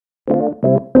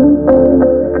Splice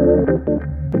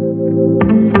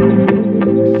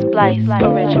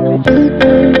Original.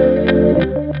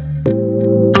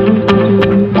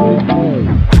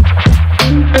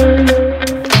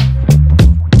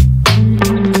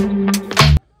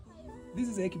 This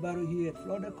is Ekibaro here at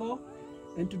Floor Decor,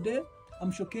 and today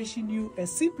I'm showcasing you a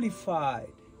simplified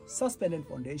suspended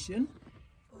foundation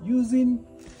using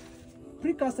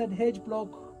precasted hedge block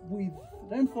with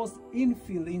reinforced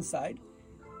infill inside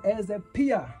as a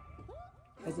pier,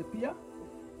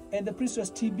 and the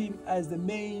Prestressed T beam as the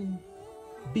main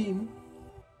beam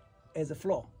as a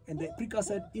floor, and the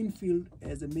precasted infill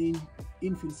as the main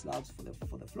infill slabs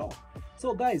for the floor.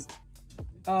 So guys,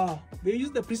 we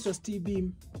use the Prestressed T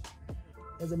beam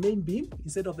as a main beam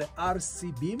instead of the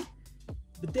RC beam.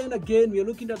 But then again, we are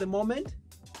looking at the moment,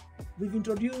 we've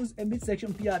introduced a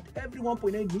midsection pier at every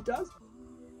 1.8 meters,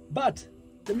 but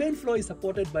the main floor is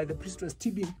supported by the Prestressed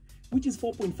T beam, which is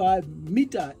 4.5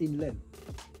 meter in length.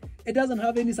 It doesn't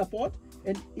have any support,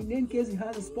 and in any case it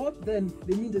has a support, then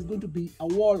they mean there's going to be a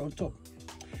wall on top.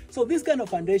 So this kind of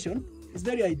foundation is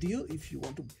very ideal if you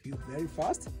want to build very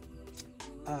fast,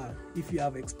 if you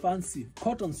have expansive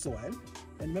cotton soil.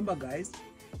 And remember guys,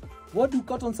 what do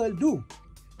cotton soil do?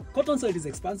 Cotton soil is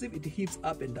expansive, it heaves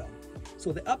up and down.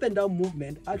 So the up and down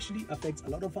movement actually affects a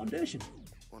lot of foundation.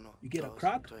 You get a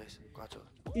crack,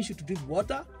 issue to drip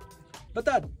water. But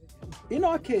that, in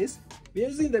our case, we're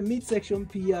using the midsection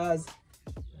piers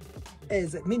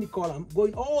as a mini column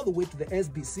going all the way to the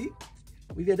SBC.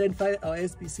 We've identified our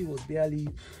SBC was barely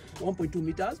 1.2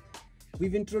 meters.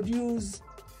 We've introduced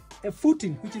a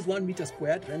footing which is 1 meter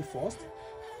squared reinforced,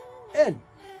 and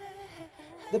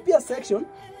the pier section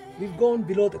we've gone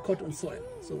below the cotton soil.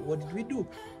 So what did we do?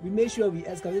 We made sure we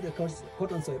excavate the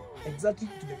cotton soil exactly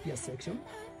to the pier section,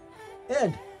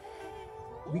 and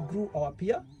we grew our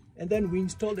pier, and then we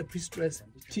installed the Prestressed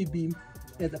T beam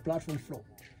as the platform floor.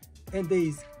 And there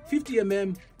is 50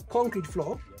 mm concrete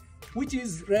floor which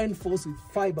is reinforced with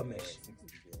fiber mesh.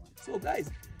 So guys,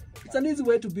 it's an easy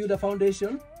way to build a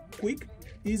foundation, quick,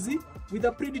 easy, with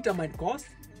a predetermined cost,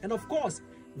 and of course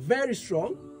very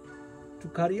strong to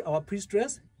carry our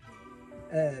prestressed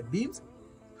beams,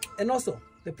 and also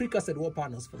the precasted wall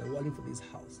panels for the walling for this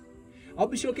house. I'll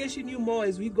be showcasing you more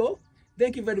as we go.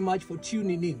 Thank you very much for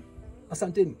tuning in.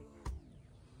 Asanteni.